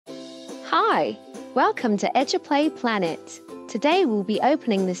Hi, welcome to EduPlay Planet. Today we'll be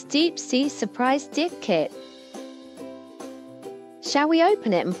opening this deep sea surprise dig kit. Shall we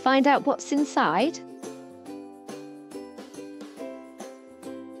open it and find out what's inside?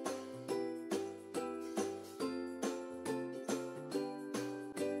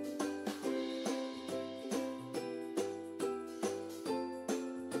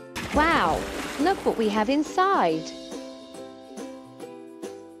 Wow, look what we have inside.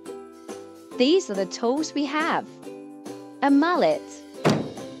 These are the tools we have. A mallet,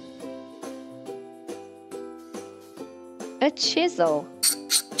 a chisel,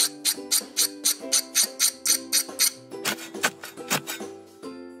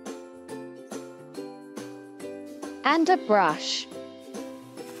 and a brush.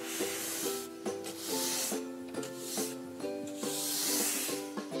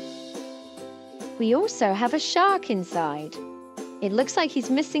 We also have a shark inside. It looks like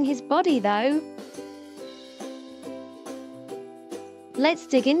he's missing his body though. Let's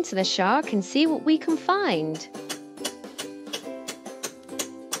dig into the shark and see what we can find.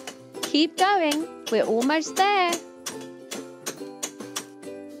 Keep going, we're almost there.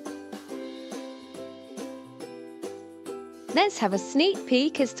 Let's have a sneak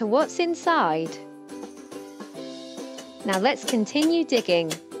peek as to what's inside. Now let's continue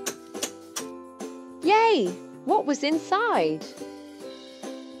digging. Yay! What was inside?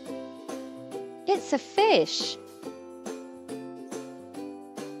 It's a fish.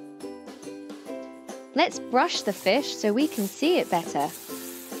 Let's brush the fish so we can see it better.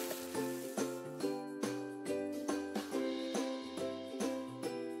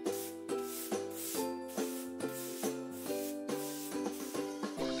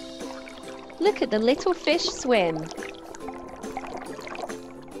 Look at the little fish swim.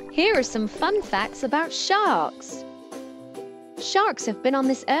 Here are some fun facts about sharks. Sharks have been on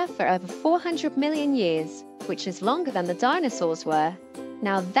this earth for over 400 million years, which is longer than the dinosaurs were.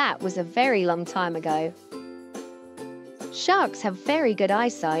 Now that was a very long time ago. Sharks have very good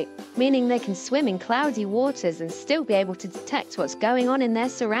eyesight, meaning they can swim in cloudy waters and still be able to detect what's going on in their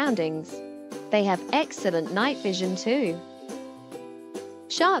surroundings. They have excellent night vision too.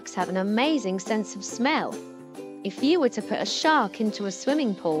 Sharks have an amazing sense of smell. If you were to put a shark into a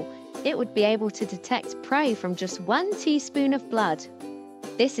swimming pool, it would be able to detect prey from just 1 teaspoon of blood.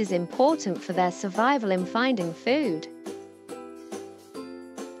 This is important for their survival in finding food.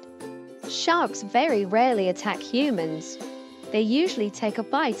 Sharks very rarely attack humans. They usually take a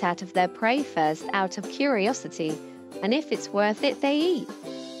bite out of their prey first out of curiosity, and if it's worth it, they eat.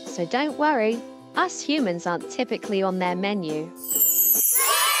 So don't worry, us humans aren't typically on their menu.